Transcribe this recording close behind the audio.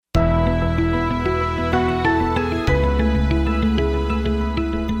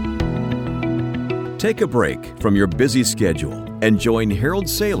Take a break from your busy schedule and join Harold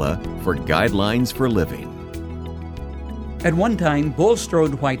Sala for Guidelines for Living. At one time,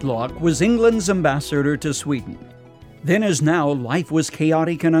 Bulstrode Whitelocke was England's ambassador to Sweden. Then as now, life was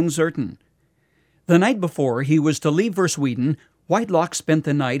chaotic and uncertain. The night before he was to leave for Sweden, Whitelocke spent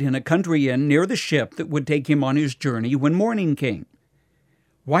the night in a country inn near the ship that would take him on his journey when morning came.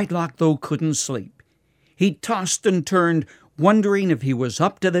 Whitelocke, though, couldn't sleep. He tossed and turned, wondering if he was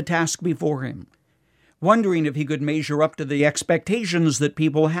up to the task before him, wondering if he could measure up to the expectations that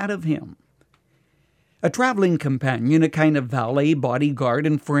people had of him. A traveling companion, a kind of valet, bodyguard,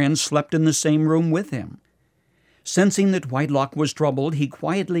 and friend slept in the same room with him. Sensing that Whitelocke was troubled, he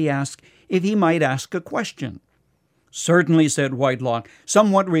quietly asked if he might ask a question. "Certainly," said Whitelocke,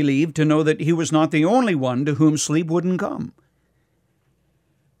 somewhat relieved to know that he was not the only one to whom sleep wouldn't come.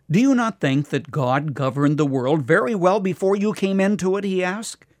 "Do you not think that God governed the world very well before you came into it?" he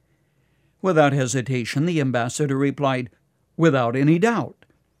asked. Without hesitation, the ambassador replied, "Without any doubt."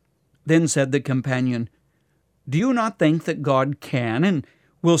 Then said the companion, "Do you not think that God can and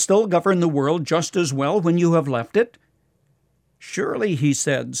will still govern the world just as well when you have left it?" "Surely," he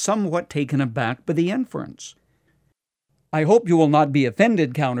said, somewhat taken aback by the inference. "I hope you will not be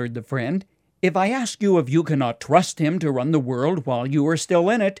offended," countered the friend, "if I ask you if you cannot trust him to run the world while you are still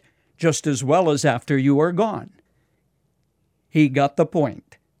in it, just as well as after you are gone." He got the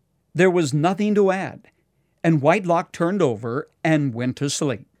point. There was nothing to add, and Whitelocke turned over and went to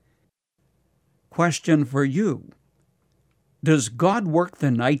sleep. Question for you. Does God work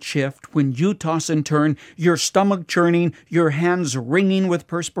the night shift when you toss and turn, your stomach churning, your hands wringing with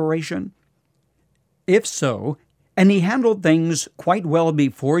perspiration? If so, and He handled things quite well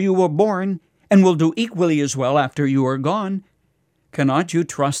before you were born, and will do equally as well after you are gone, cannot you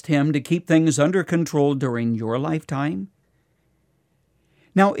trust Him to keep things under control during your lifetime?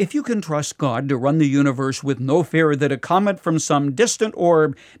 Now, if you can trust God to run the universe with no fear that a comet from some distant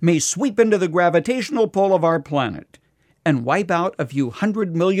orb may sweep into the gravitational pull of our planet and wipe out a few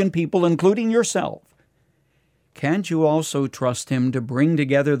 100 million people, including yourself, can't you also trust Him to bring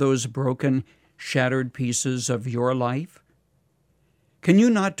together those broken, shattered pieces of your life? Can you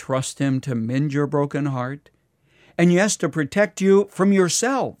not trust Him to mend your broken heart? And yes, to protect you from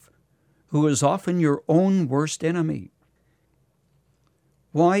yourself, who is often your own worst enemy.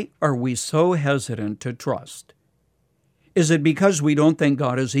 Why are we so hesitant to trust? Is it because we don't think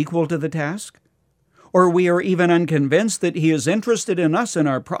God is equal to the task? Or we are even unconvinced that He is interested in us and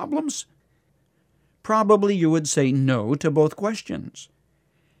our problems? Probably you would say no to both questions.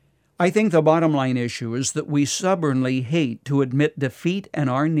 I think the bottom line issue is that we stubbornly hate to admit defeat and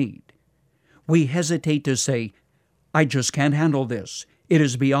our need. We hesitate to say, "I just can't handle this. It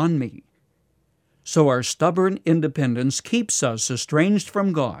is beyond me." So our stubborn independence keeps us estranged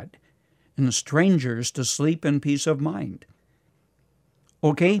from God and strangers to sleep and peace of mind.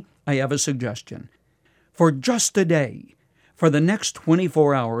 Okay, I have a suggestion. For just a day, for the next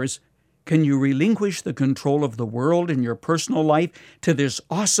 24 hours, can you relinquish the control of the world and your personal life to this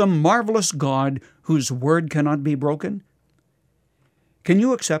awesome, marvelous God whose word cannot be broken? Can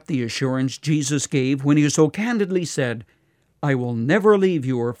you accept the assurance Jesus gave when He so candidly said, "I will never leave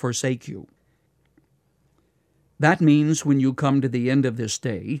you or forsake you"? That means when you come to the end of this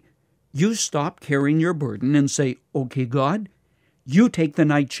day, you stop carrying your burden and say, "Okay, God, you take the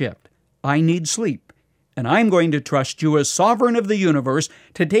night shift. I need sleep, and I'm going to trust you as sovereign of the universe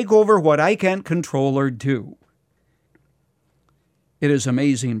to take over what I can't control or do." It is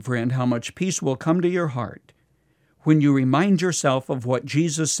amazing, friend, how much peace will come to your heart when you remind yourself of what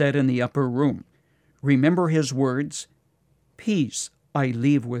Jesus said in the upper room. Remember His words, "Peace I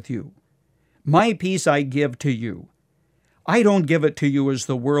leave with you. My peace I give to you. I don't give it to you as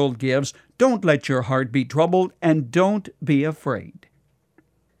the world gives. Don't let your heart be troubled, and don't be afraid."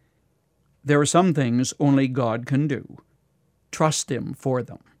 There are some things only God can do. Trust Him for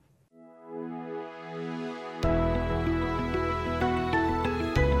them.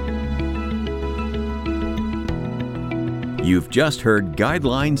 You've just heard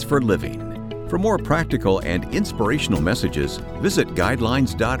Guidelines for Living. For more practical and inspirational messages, visit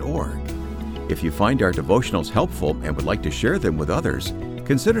guidelines.org. If you find our devotionals helpful and would like to share them with others,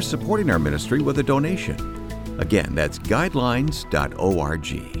 consider supporting our ministry with a donation. Again, that's guidelines.org.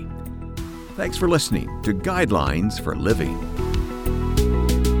 Thanks for listening to Guidelines for Living.